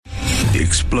The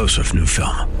explosive new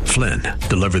film, Flynn,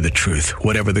 deliver the truth,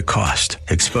 whatever the cost,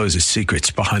 exposes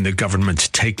secrets behind the government's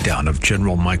takedown of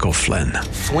General Michael Flynn.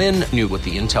 Flynn knew what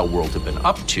the intel world had been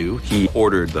up to. He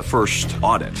ordered the first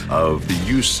audit of the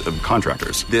use of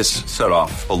contractors. This set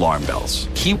off alarm bells.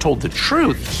 He told the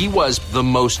truth. He was the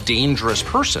most dangerous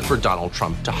person for Donald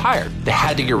Trump to hire. They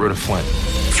had to get rid of Flynn.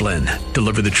 Flynn,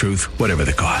 deliver the truth, whatever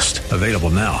the cost. Available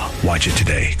now. Watch it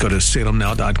today. Go to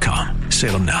salemnow.com.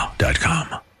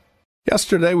 salemnow.com.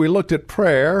 Yesterday, we looked at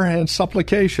prayer and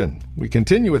supplication. We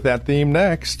continue with that theme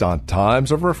next on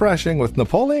Times of Refreshing with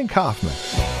Napoleon Kaufman.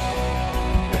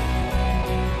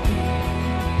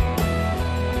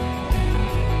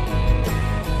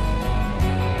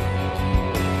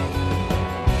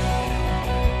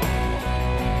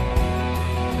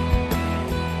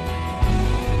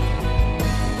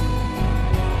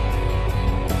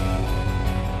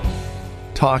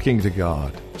 Talking to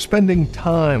God, spending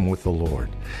time with the Lord,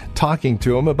 talking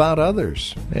to Him about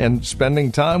others, and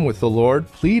spending time with the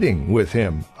Lord, pleading with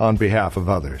Him on behalf of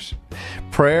others.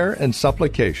 Prayer and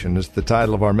supplication is the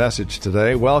title of our message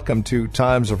today. Welcome to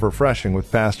Times of Refreshing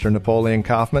with Pastor Napoleon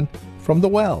Kaufman from The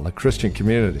Well, a Christian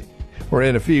community. We're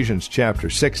in Ephesians chapter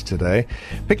 6 today,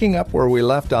 picking up where we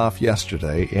left off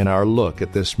yesterday in our look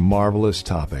at this marvelous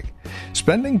topic.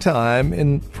 Spending time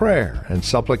in prayer and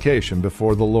supplication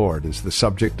before the Lord is the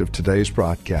subject of today's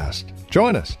broadcast.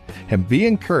 Join us and be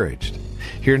encouraged.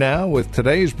 Here now with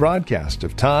today's broadcast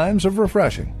of Times of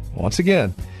Refreshing. Once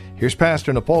again, here's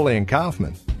Pastor Napoleon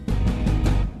Kaufman.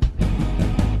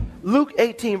 Luke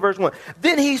 18, verse 1.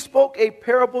 Then he spoke a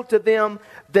parable to them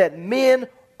that men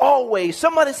always,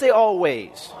 somebody say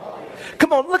always.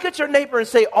 Come on, look at your neighbor and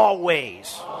say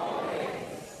always.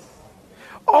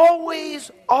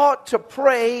 Always ought to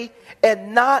pray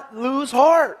and not lose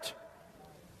heart.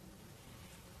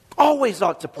 Always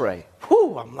ought to pray.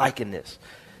 Whew, I'm liking this.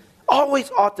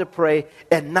 Always ought to pray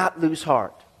and not lose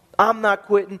heart. I'm not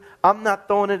quitting. I'm not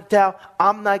throwing in the towel.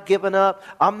 I'm not giving up.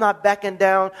 I'm not backing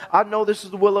down. I know this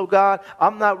is the will of God.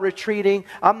 I'm not retreating.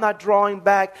 I'm not drawing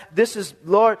back. This is,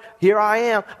 Lord, here I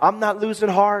am. I'm not losing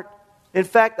heart. In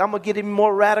fact, I'm going to get even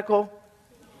more radical.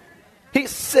 He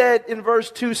said in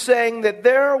verse 2, saying that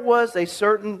there was in a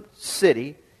certain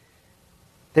city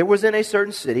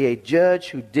a judge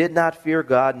who did not fear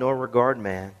God nor regard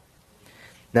man.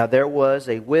 Now there was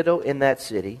a widow in that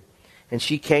city, and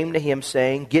she came to him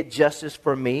saying, get justice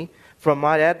for me from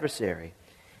my adversary.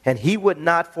 And he would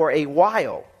not for a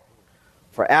while.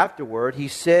 For afterward he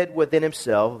said within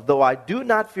himself, though I do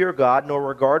not fear God nor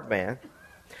regard man,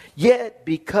 yet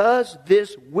because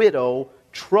this widow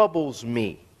troubles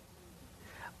me,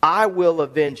 I will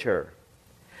avenge her,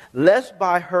 lest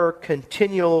by her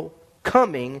continual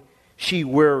coming she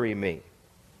weary me.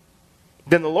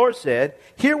 Then the Lord said,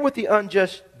 hear what the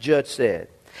unjust judge said.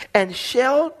 And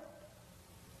shall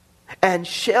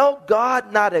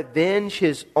God not avenge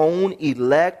his own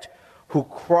elect who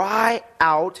cry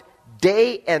out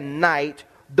day and night,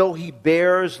 though he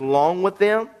bears long with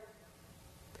them?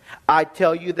 I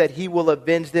tell you that he will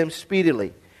avenge them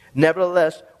speedily.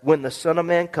 Nevertheless, when the Son of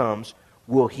Man comes,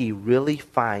 will he really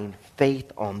find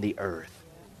faith on the earth?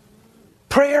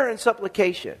 Prayer and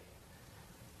supplication.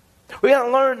 We got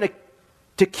to learn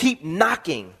to keep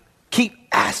knocking, keep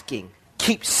asking,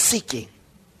 keep seeking.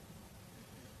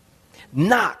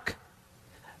 Knock,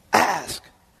 ask,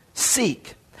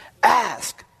 seek,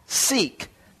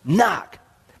 knock.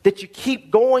 That you keep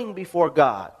going before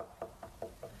God.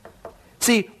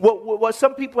 See, what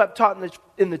some people have taught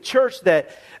in the church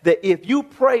that if you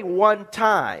pray one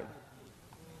time,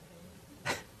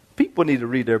 people need to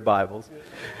read their Bibles.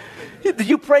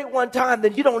 You pray one time,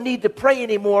 then you don't need to pray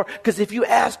anymore, because if you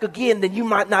ask again, then you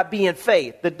might not be in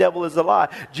faith. The devil is a lie.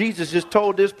 Jesus just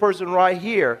told this person right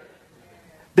here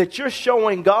that you're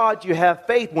showing God you have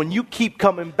faith when you keep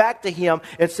coming back to Him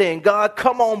and saying, God,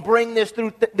 come on, bring this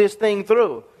thing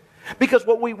through. Because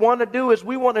what we want to do is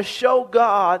we want to show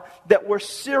God that we're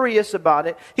serious about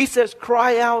it. He says,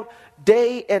 cry out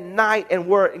day and night, and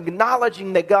we're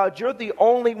acknowledging that, God, you're the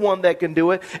only one that can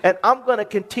do it, and I'm going to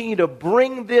continue to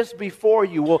bring this before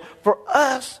you. Well, for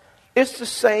us, it's the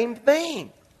same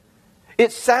thing.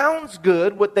 It sounds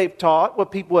good, what they've taught,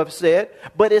 what people have said,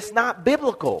 but it's not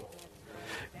biblical.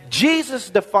 Jesus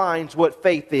defines what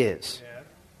faith is.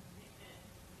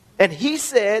 And He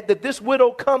said that this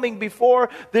widow coming before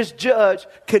this judge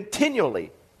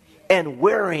continually and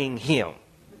wearying him.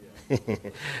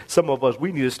 Some of us,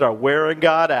 we need to start wearing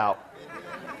God out.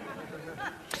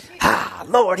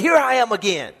 Lord, here I am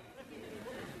again.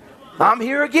 I'm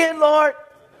here again, Lord.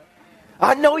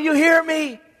 I know you hear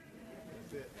me.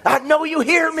 I know you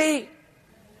hear me.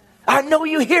 I know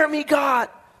you hear me, God.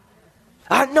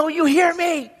 I know you hear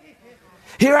me.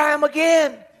 Here I am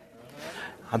again.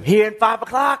 I'm here at 5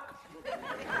 o'clock.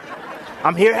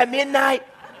 I'm here at midnight.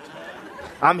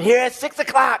 I'm here at 6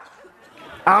 o'clock.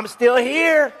 I'm still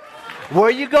here. Where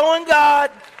you going,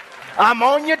 God? I'm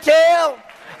on your tail.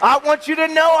 I want you to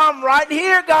know I'm right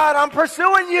here, God. I'm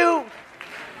pursuing you.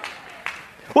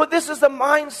 Well, this is the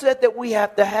mindset that we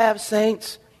have to have,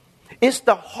 saints. It's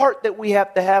the heart that we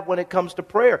have to have when it comes to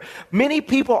prayer. Many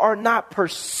people are not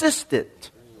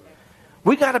persistent.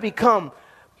 We got to become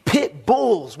pit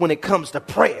bulls when it comes to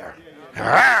prayer.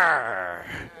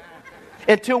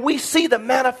 Until we see the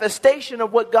manifestation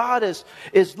of what God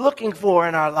is looking for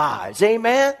in our lives.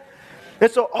 Amen?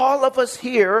 And so all of us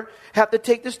here have to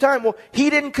take this time. Well, he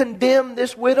didn't condemn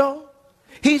this widow.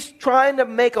 He's trying to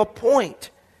make a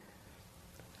point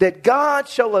that God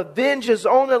shall avenge his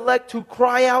own elect who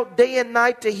cry out day and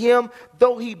night to him,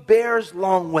 though he bears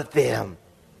long with them.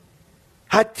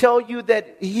 I tell you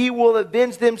that he will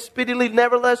avenge them speedily.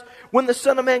 Nevertheless, when the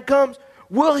Son of Man comes,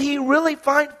 will he really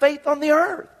find faith on the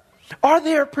earth? Are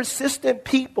there persistent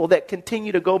people that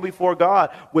continue to go before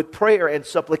God with prayer and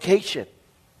supplication?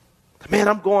 Man,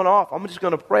 I'm going off. I'm just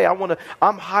going to pray. I'm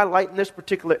highlighting this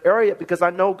particular area because I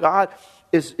know God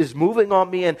is moving on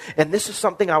me, and this is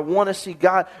something I want to see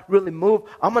God really move.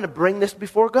 I'm going to bring this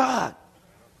before God.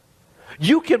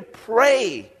 You can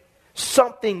pray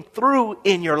something through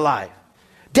in your life.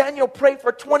 Daniel prayed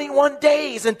for 21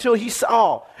 days until he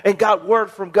saw and got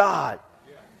word from God.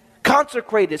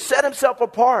 Consecrated, set himself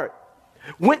apart,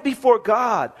 went before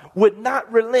God, would not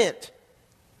relent.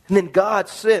 And then God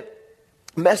sent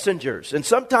messengers. And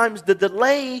sometimes the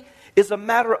delay is a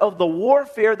matter of the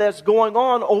warfare that's going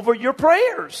on over your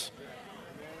prayers.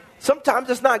 Sometimes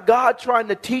it's not God trying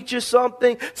to teach you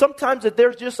something. Sometimes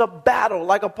there's just a battle,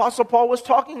 like Apostle Paul was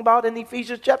talking about in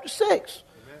Ephesians chapter 6.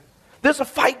 There's a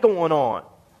fight going on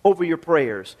over your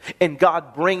prayers and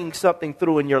God bringing something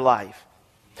through in your life.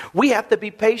 We have to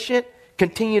be patient,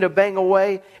 continue to bang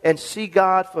away, and see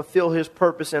God fulfill his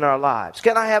purpose in our lives.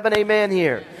 Can I have an amen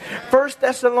here? 1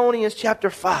 Thessalonians chapter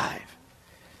 5.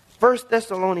 1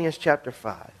 Thessalonians chapter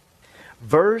 5.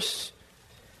 Verse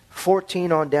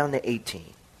 14 on down to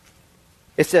 18.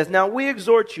 It says, "Now we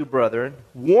exhort you, brethren,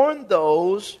 warn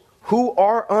those who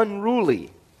are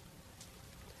unruly.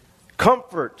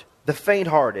 Comfort the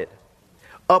faint-hearted.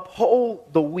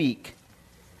 Uphold the weak.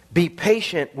 Be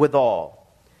patient with all.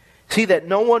 See that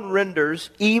no one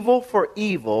renders evil for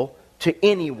evil to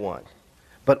anyone,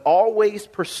 but always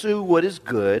pursue what is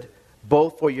good,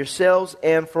 both for yourselves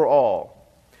and for all."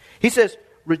 He says,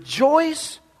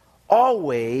 rejoice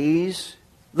always.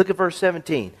 Look at verse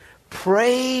 17.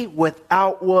 Pray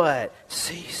without what?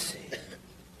 Ceasing.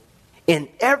 In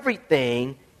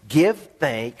everything give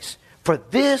thanks, for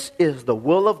this is the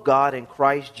will of God in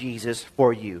Christ Jesus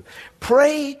for you.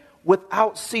 Pray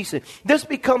without ceasing. This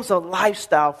becomes a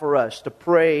lifestyle for us to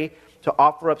pray, to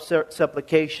offer up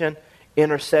supplication,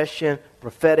 intercession,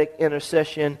 prophetic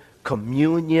intercession,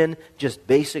 communion, just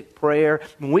basic prayer.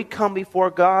 When we come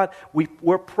before God,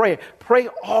 we're praying. Pray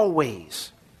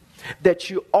always. That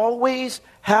you always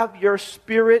have your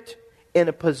spirit in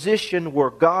a position where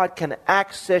God can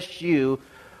access you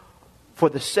for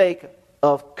the sake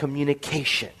of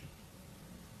communication.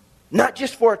 Not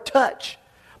just for a touch,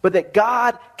 but that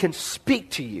God can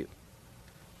speak to you.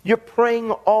 You're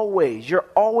praying always. You're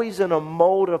always in a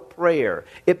mode of prayer.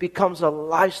 It becomes a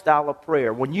lifestyle of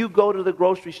prayer. When you go to the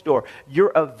grocery store, you're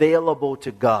available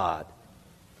to God.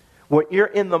 When you're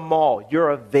in the mall, you're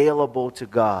available to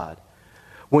God.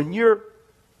 When you're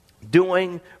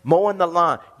mowing the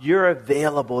lawn, you're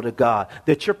available to God.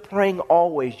 That you're praying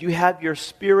always. You have your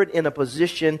spirit in a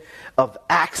position of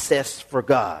access for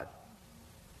God.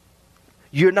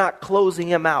 You're not closing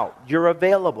him out. You're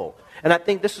available. And I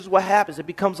think this is what happens. It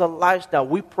becomes a lifestyle.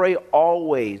 We pray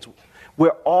always. We're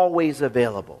always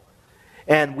available.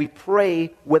 And we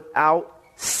pray without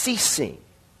ceasing.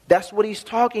 That's what he's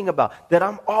talking about. That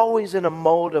I'm always in a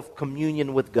mode of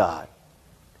communion with God.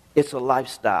 It's a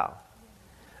lifestyle.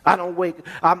 I don't wake.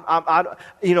 I'm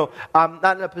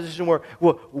not in a position where,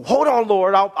 well, hold on,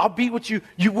 Lord, I'll be with you.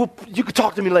 You can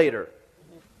talk to me later.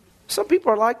 Some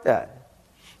people are like that.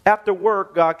 After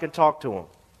work, God can talk to them.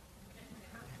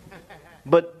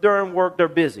 But during work, they're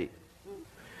busy.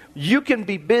 You can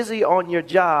be busy on your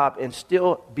job and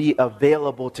still be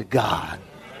available to God.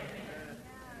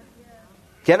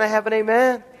 Can I have an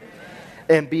amen?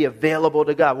 And be available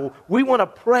to God. Well, we want to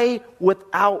pray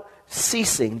without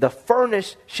ceasing. The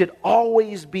furnace should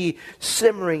always be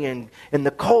simmering and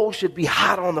the coal should be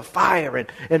hot on the fire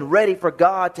and ready for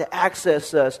God to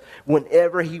access us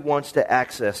whenever he wants to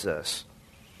access us.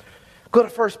 Go to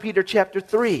 1 Peter chapter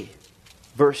 3.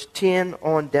 verse 10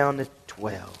 on down to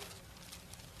 12.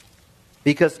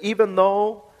 Because even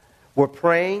though we're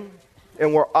praying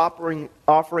and we're offering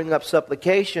up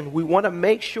supplication, we want to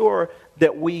make sure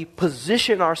that we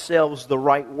position ourselves the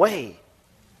right way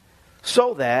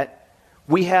so that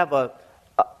we have a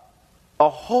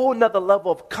whole nother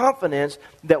level of confidence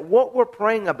that what we're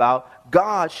praying about,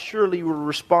 God surely will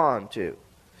respond to.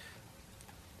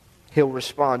 He'll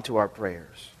respond to our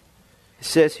prayers. It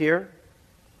says here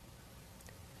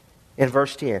in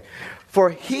verse 10, "For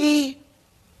he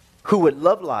who would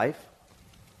love life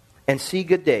and see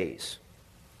good days,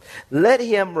 let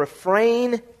him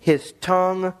refrain his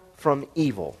tongue from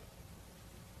evil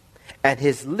and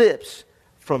his lips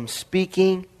from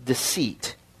speaking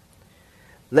deceit.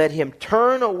 Let him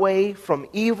turn away from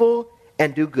evil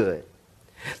and do good.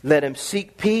 Let him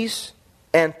seek peace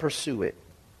and pursue it.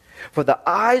 For the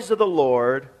eyes of the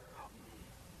Lord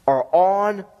are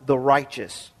on the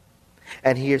righteous,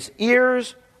 and his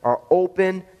ears are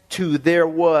open to their"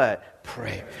 what?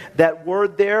 Prayer. That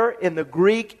word there in the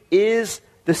Greek is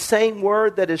the same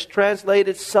word that is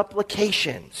translated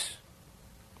supplications.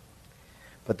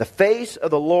 "But the face of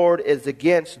the Lord is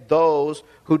against those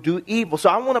who do evil." So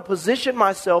I want to position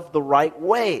myself the right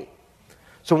way.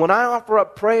 So when I offer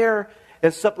up prayer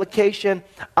and supplication,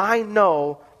 I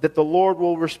know that the Lord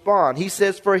will respond. He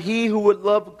says, "For he who would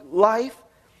love life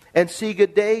and see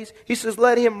good days," he says,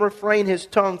 "let him refrain his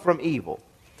tongue from evil."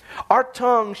 Our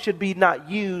tongue should be not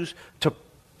used to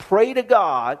pray to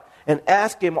God and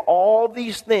ask him all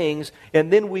these things,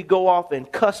 and then we go off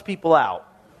and cuss people out.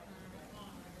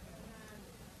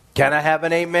 Can I have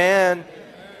an amen?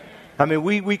 I mean,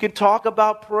 we can talk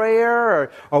about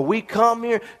prayer, or we come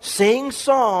here, sing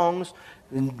songs,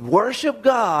 and worship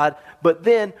God, but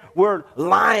then we're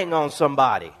lying on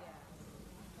somebody.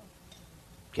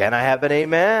 Can I have an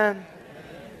amen?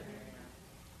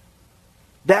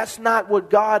 That's not what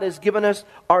God has given us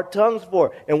our tongues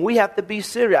for. And we have to be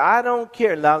serious. I don't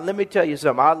care. Now, let me tell you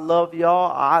something. I love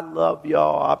y'all.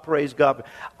 I praise God.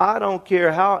 I don't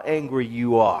care how angry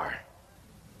you are,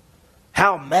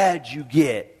 how mad you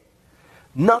get.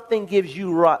 Nothing gives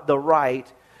you the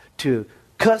right to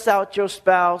cuss out your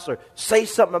spouse or say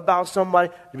something about somebody,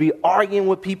 to be arguing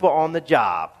with people on the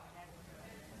job.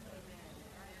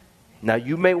 Now,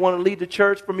 you may want to leave the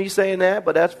church for me saying that,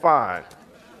 but that's fine.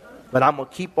 But I'm going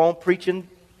to keep on preaching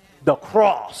the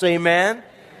cross. Amen?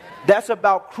 That's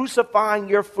about crucifying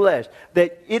your flesh.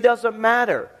 That it doesn't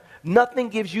matter. Nothing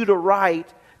gives you the right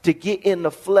to get in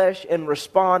the flesh and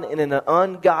respond in an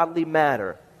ungodly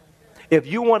manner. If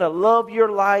you want to love your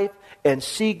life and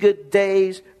see good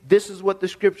days, this is what the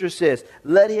scripture says.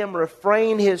 Let him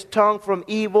refrain his tongue from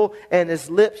evil and his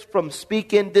lips from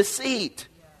speaking deceit.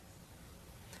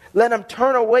 Let him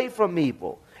turn away from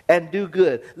evil and do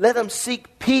good. Let him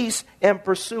seek peace and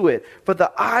pursue it. For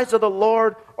the eyes of the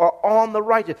Lord are on the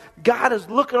righteous. God is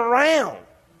looking around.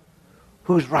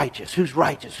 Who's righteous? Who's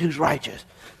righteous? Who's righteous?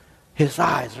 His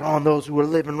eyes are on those who are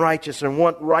living righteous and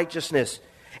want righteousness.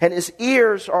 And his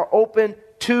ears are open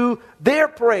to their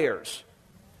prayers.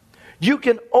 You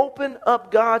can open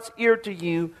up God's ear to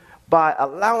you by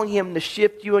allowing him to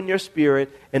shift you in your spirit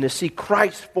and to see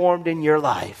Christ formed in your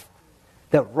life.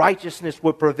 That righteousness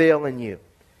will prevail in you.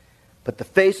 But the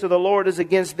face of the Lord is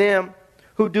against them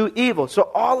who do evil.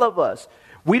 So all of us,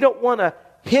 we don't want to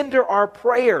hinder our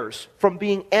prayers from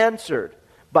being answered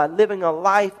by living a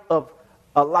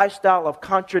lifestyle of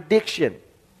contradiction.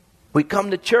 We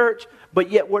come to church,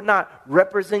 but yet we're not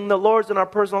representing the Lord in our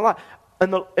personal life.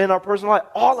 In our personal life,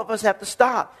 all of us have to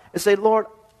stop and say, "Lord,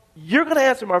 you're going to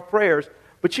answer my prayers,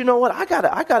 but you know what?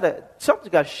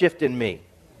 Something's got to shift in me.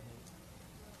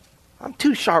 I'm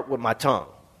too sharp with my tongue.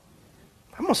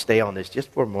 I'm going to stay on this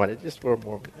just for a moment.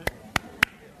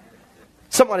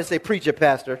 Somebody say, "Preach it,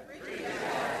 Pastor."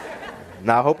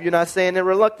 Now, I hope you're not saying it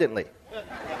reluctantly.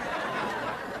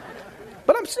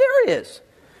 But I'm serious.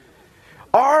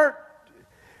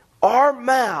 Our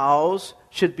mouths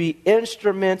should be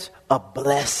instruments of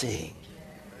blessing,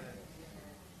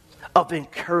 of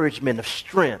encouragement, of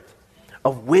strength,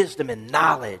 of wisdom and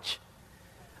knowledge,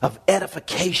 of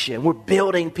edification. We're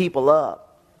building people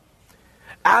up.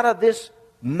 Out of this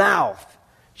mouth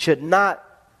should not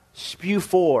spew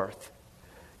forth,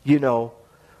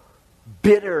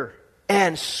 bitter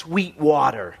and sweet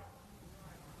water.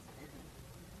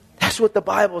 That's what the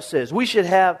Bible says. We should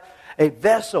have a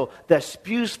vessel that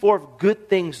spews forth good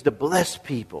things to bless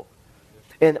people.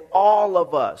 And all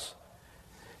of us,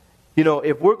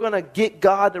 if we're going to get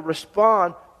God to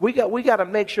respond, we got to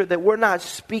make sure that we're not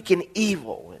speaking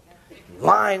evil, and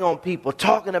lying on people,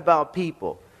 talking about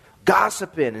people.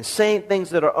 gossiping and saying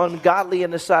things that are ungodly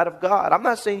in the sight of God. I'm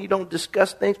not saying you don't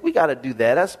discuss things. We got to do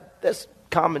that. That's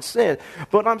common sense.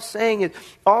 But what I'm saying is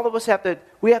all of us have to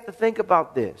think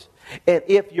about this. And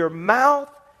if your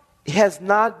mouth has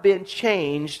not been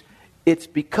changed, it's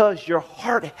because your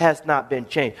heart has not been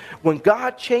changed. When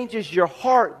God changes your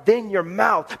heart, then your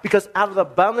mouth, because out of the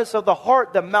abundance of the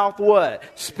heart, the mouth what?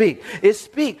 Speak. It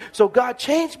speaks. So God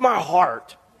changed my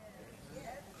heart.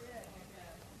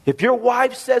 If your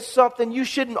wife says something, you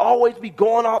shouldn't always be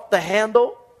going off the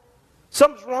handle.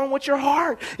 Something's wrong with your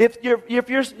heart. If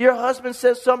your husband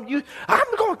says something,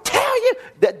 I'm going to tell you,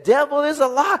 the devil is a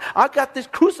lie. I got this,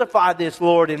 crucify this,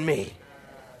 Lord, in me.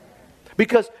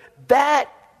 Because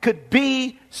that could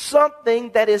be something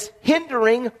that is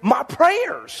hindering my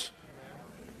prayers.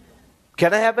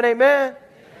 Can I have an amen?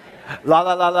 La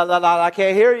la la la la la. I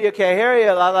can't hear you. Can't hear you.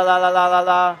 La la la la la la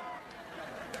la.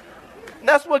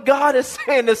 That's what God is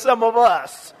saying to some of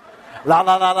us. La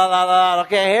la la la la la. I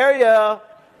can't hear you.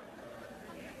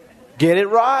 Get it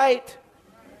right.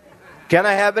 Can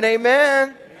I have an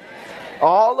amen?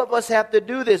 All of us have to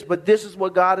do this, but this is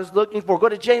what God is looking for. Go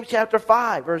to James chapter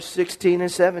 5, verse 16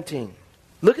 and 17.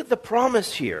 Look at the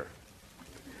promise here.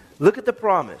 Look at the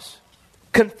promise.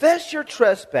 Confess your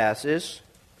trespasses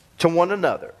to one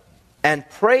another and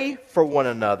pray for one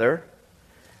another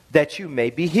that you may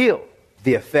be healed.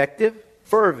 The effective,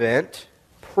 fervent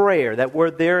prayer. That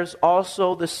word there is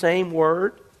also the same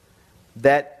word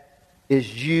that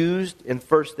is used in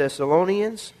 1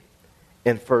 Thessalonians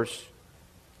and 1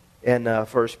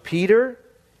 Peter.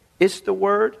 It's the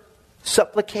word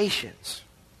supplications.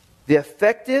 The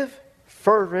effective,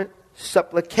 fervent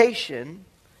supplication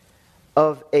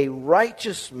of a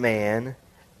righteous man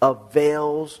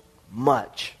avails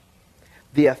much.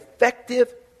 The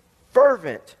effective,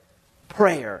 fervent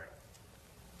prayer.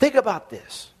 Think about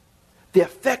this. The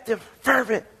effective,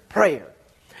 fervent prayer.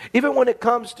 Even when it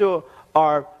comes to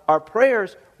our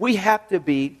prayers, we have to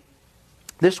be,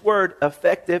 this word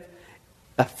effective.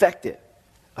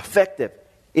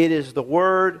 It is the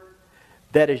word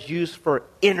that is used for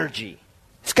energy.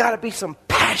 It's got to be some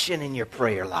passion in your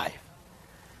prayer life.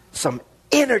 Some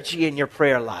energy in your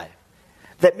prayer life.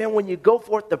 That, man, when you go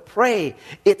forth to pray,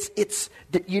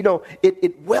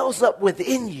 it wells up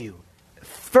within you.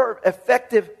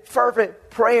 Effective,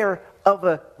 fervent prayer of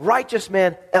a righteous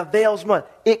man avails much.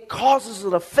 It causes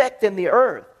an effect in the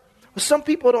earth. Some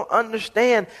people don't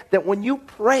understand that when you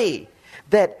pray,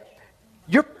 that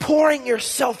you're pouring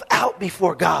yourself out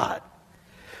before God.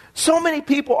 So many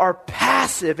people are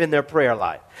passive in their prayer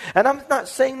life. And I'm not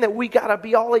saying that we got to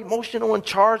be all emotional and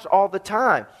charged all the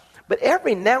time. But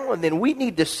every now and then we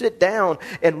need to sit down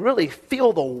and really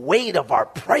feel the weight of our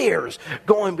prayers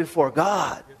going before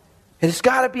God. And it's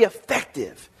got to be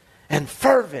effective and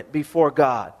fervent before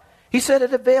God. He said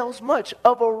it avails much.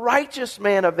 Of a righteous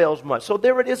man avails much. So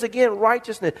there it is again,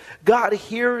 righteousness. God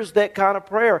hears that kind of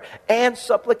prayer and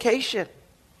supplication.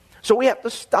 So we have to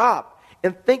stop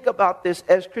and think about this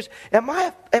as Christians. Am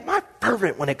I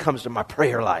fervent when it comes to my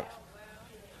prayer life?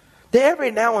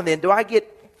 Every now and then do I get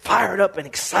fired up and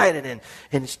excited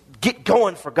and get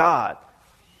going for God?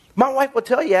 My wife will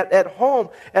tell you at home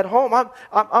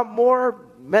I'm more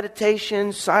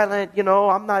meditation, silent,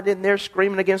 I'm not in there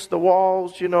screaming against the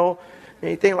walls,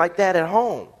 anything like that at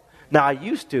home. Now I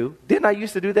used to. Didn't I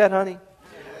used to do that, honey?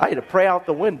 I had to pray out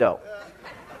the window.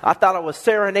 I thought I was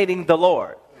serenading the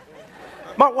Lord.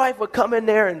 My wife would come in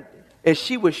there and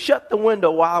she would shut the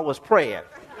window while I was praying.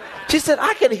 She said,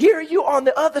 I can hear you on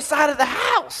the other side of the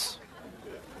house.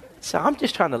 So I'm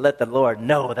just trying to let the Lord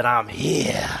know that I'm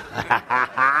here.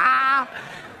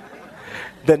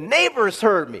 The neighbors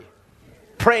heard me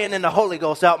praying in the Holy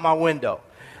Ghost out my window.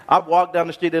 I walked down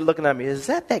the street, they're looking at me. Is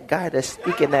that guy that's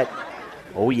speaking that?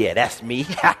 Oh yeah, that's me.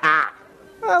 I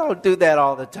don't do that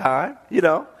all the time,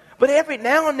 But every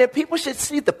now and then people should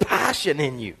see the passion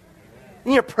in you,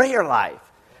 in your prayer life.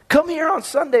 Come here on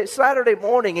Saturday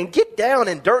morning and get down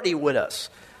and dirty with us.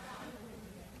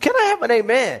 Can I have an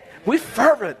amen? We're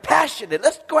fervent, passionate.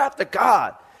 Let's go after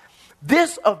God.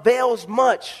 This avails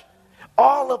much.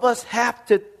 All of us have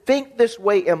to think this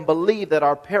way and believe that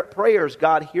our prayers,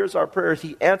 God hears our prayers.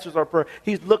 He answers our prayer.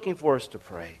 He's looking for us to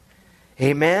pray.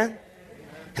 Amen?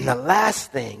 And the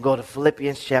last thing, go to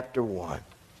Philippians chapter 1.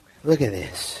 Look at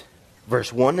this.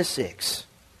 Verse 1 to 6.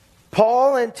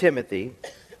 Paul and Timothy,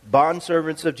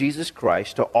 bondservants of Jesus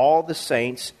Christ, to all the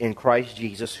saints in Christ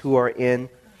Jesus who are in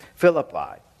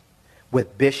Philippi,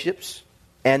 with bishops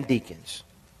and deacons.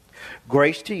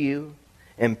 Grace to you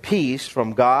and peace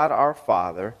from God our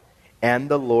Father and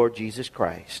the Lord Jesus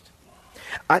Christ.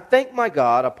 I thank my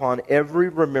God upon every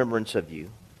remembrance of you,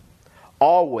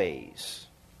 always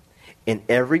in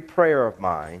every prayer of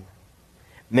mine,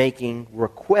 making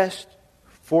request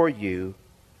for you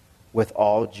with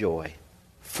all joy,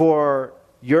 for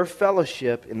your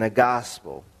fellowship in the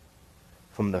gospel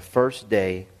from the first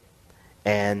day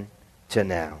and to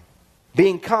now,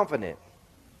 being confident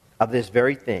of this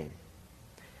very thing,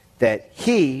 that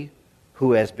he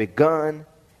who has begun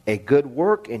a good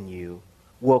work in you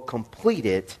will complete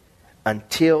it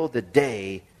until the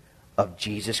day of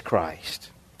Jesus Christ.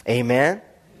 Amen?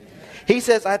 He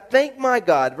says, I thank my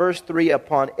God, verse 3,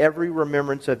 upon every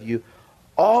remembrance of you,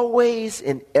 always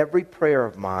in every prayer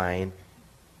of mine,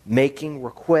 making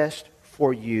request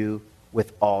for you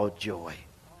with all joy.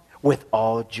 With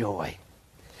all joy.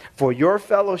 For your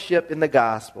fellowship in the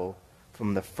gospel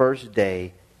from the first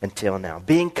day until now.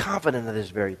 Being confident of this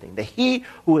very thing, that he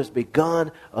who has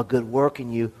begun a good work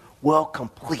in you will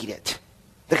complete it.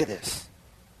 Look at this.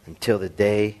 Until the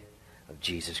day of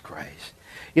Jesus Christ.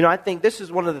 You know, I think this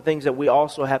is one of the things that we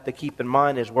also have to keep in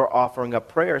mind as we're offering up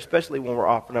prayer, especially when we're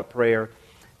offering up prayer,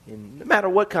 no matter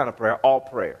what kind of prayer, all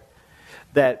prayer.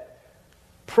 That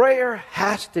prayer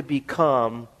has to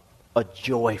become a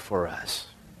joy for us.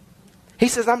 He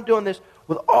says, I'm doing this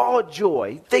with all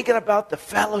joy, thinking about the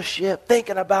fellowship,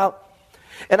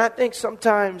 and I think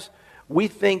sometimes we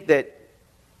think that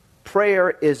prayer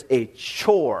is a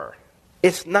chore.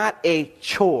 It's not a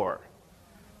chore.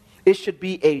 It should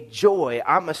be a joy.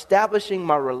 I'm establishing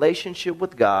my relationship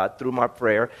with God through my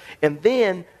prayer, and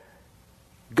then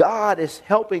God is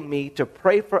helping me to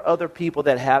pray for other people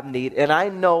that have need, and I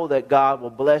know that God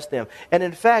will bless them. And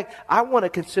in fact, I want to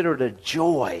consider it a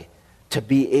joy to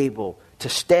be able to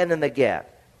stand in the gap,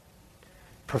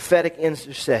 prophetic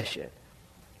intercession,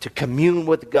 to commune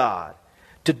with God,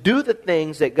 to do the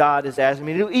things that God is asking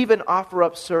me to do, even offer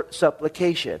up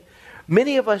supplication.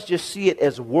 Many of us just see it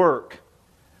as work.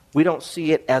 We don't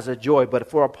see it as a joy. But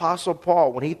for Apostle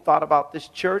Paul, when he thought about this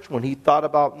church, when he thought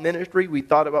about ministry, we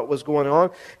thought about what's going on,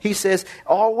 he says,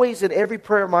 always in every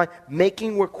prayer of mine,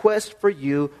 making requests for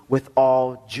you with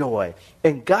all joy.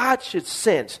 And God should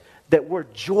sense that we're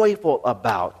joyful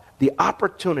about the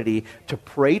opportunity to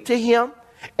pray to him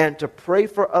and to pray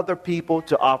for other people,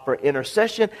 to offer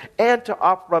intercession, and to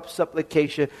offer up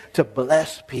supplication to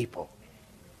bless people.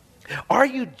 Are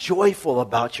you joyful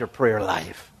about your prayer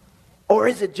life? Or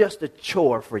is it just a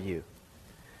chore for you?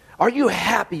 Are you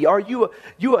happy? Are you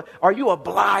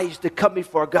obliged to come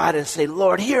before God and say,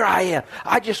 Lord, here I am.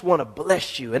 I just want to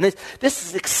bless you. And this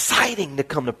is exciting to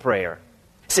come to prayer.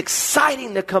 It's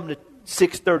exciting to come to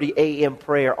 6:30 a.m.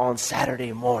 prayer on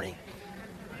Saturday morning.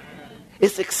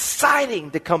 It's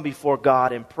exciting to come before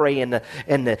God and pray and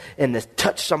to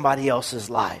touch somebody else's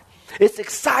life. It's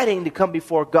exciting to come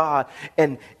before God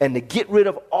and to get rid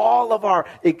of all of our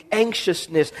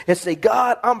anxiousness and say,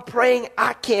 God, I'm praying.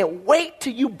 I can't wait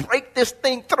till you break this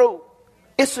thing through.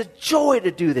 It's a joy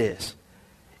to do this.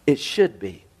 It should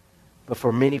be. But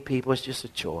for many people, it's just a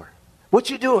chore. What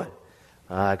you doing?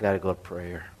 I got to go to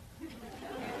prayer.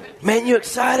 Man, you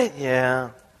excited?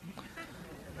 Yeah.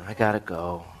 I got to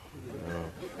go.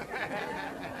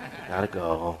 Got to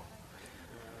go.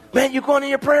 Man, you going in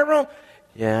your prayer room?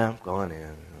 Yeah, I'm going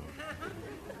in.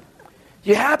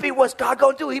 You happy? What's God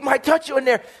going to do? He might touch you in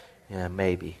there. Yeah,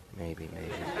 maybe.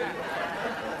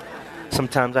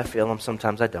 Sometimes I feel him,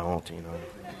 sometimes I don't, you know.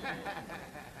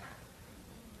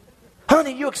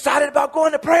 Honey, you excited about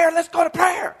going to prayer? Let's go to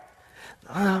prayer.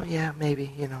 Oh, yeah,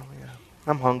 maybe, you know.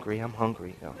 I'm hungry.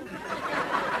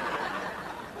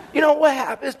 You know what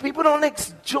happens? People don't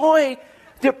enjoy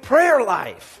their prayer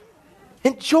life.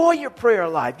 Enjoy your prayer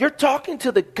life. You're talking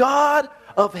to the God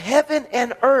of heaven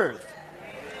and earth,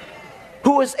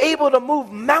 who is able to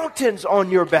move mountains on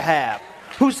your behalf,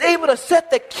 who's able to set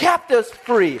the captives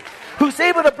free, who's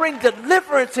able to bring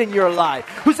deliverance in your life,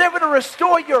 who's able to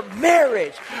restore your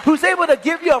marriage, who's able to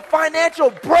give you a financial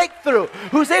breakthrough,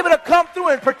 who's able to come through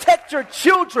and protect your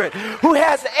children, who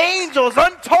has angels,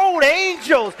 untold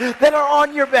angels that are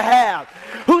on your behalf,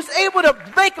 who's able to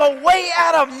make a way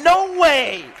out of no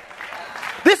way.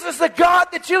 This is the God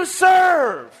that you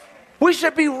serve. We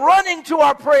should be running to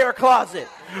our prayer closet,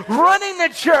 running to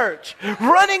church,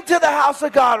 running to the house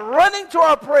of God, running to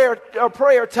our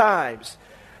prayer times,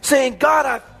 saying, God,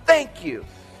 I thank you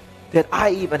that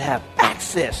I even have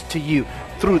access to you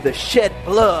through the shed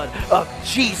blood of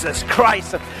Jesus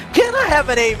Christ. Can I have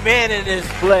an amen in this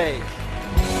place?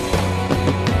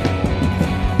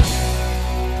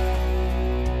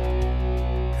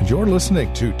 You're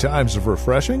listening to Times of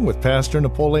Refreshing with Pastor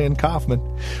Napoleon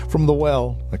Kaufman from The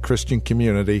Well, a Christian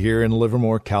community here in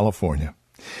Livermore, California.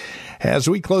 As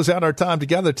we close out our time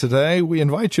together today, we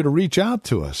invite you to reach out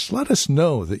to us. Let us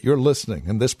know that you're listening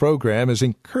and this program is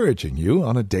encouraging you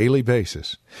on a daily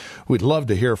basis. We'd love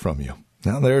to hear from you.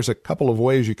 Now, there's a couple of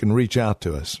ways you can reach out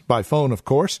to us. By phone, of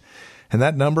course, and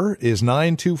that number is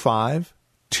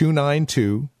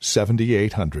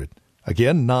 925-292-7800.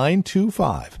 Again,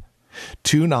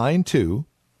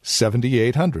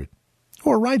 925-292-7800.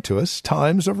 Or write to us,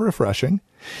 Times of Refreshing,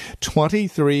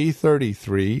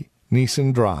 2333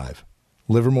 Neeson Drive,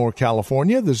 Livermore,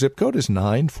 California. The zip code is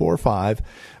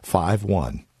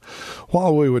 94551.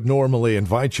 While we would normally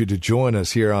invite you to join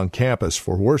us here on campus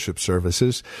for worship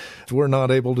services, we're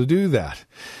not able to do that.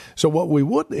 So what we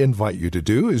would invite you to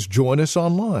do is join us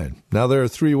online. Now, there are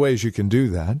 3 ways you can do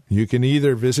that. You can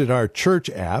either visit our church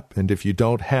app, and if you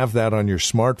don't have that on your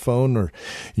smartphone or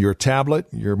your tablet,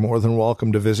 you're more than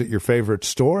welcome to visit your favorite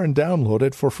store and download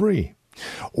it for free.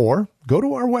 Or go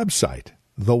to our website,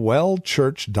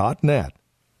 thewellchurch.net,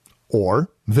 or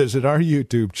visit our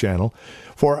YouTube channel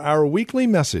for our weekly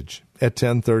message at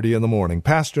 10:30 in the morning.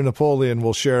 Pastor Napoleon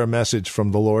will share a message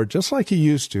from the Lord just like he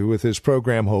used to with his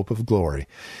program Hope of Glory.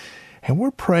 And we're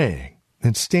praying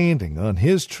and standing on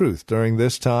his truth during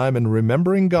this time and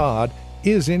remembering God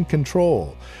is in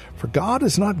control. For God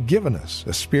has not given us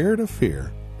a spirit of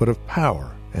fear, but of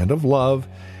power and of love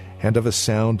and of a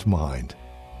sound mind.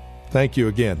 Thank you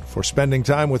again for spending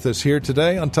time with us here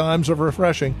today on Times of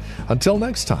Refreshing. Until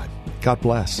next time, God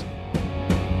bless.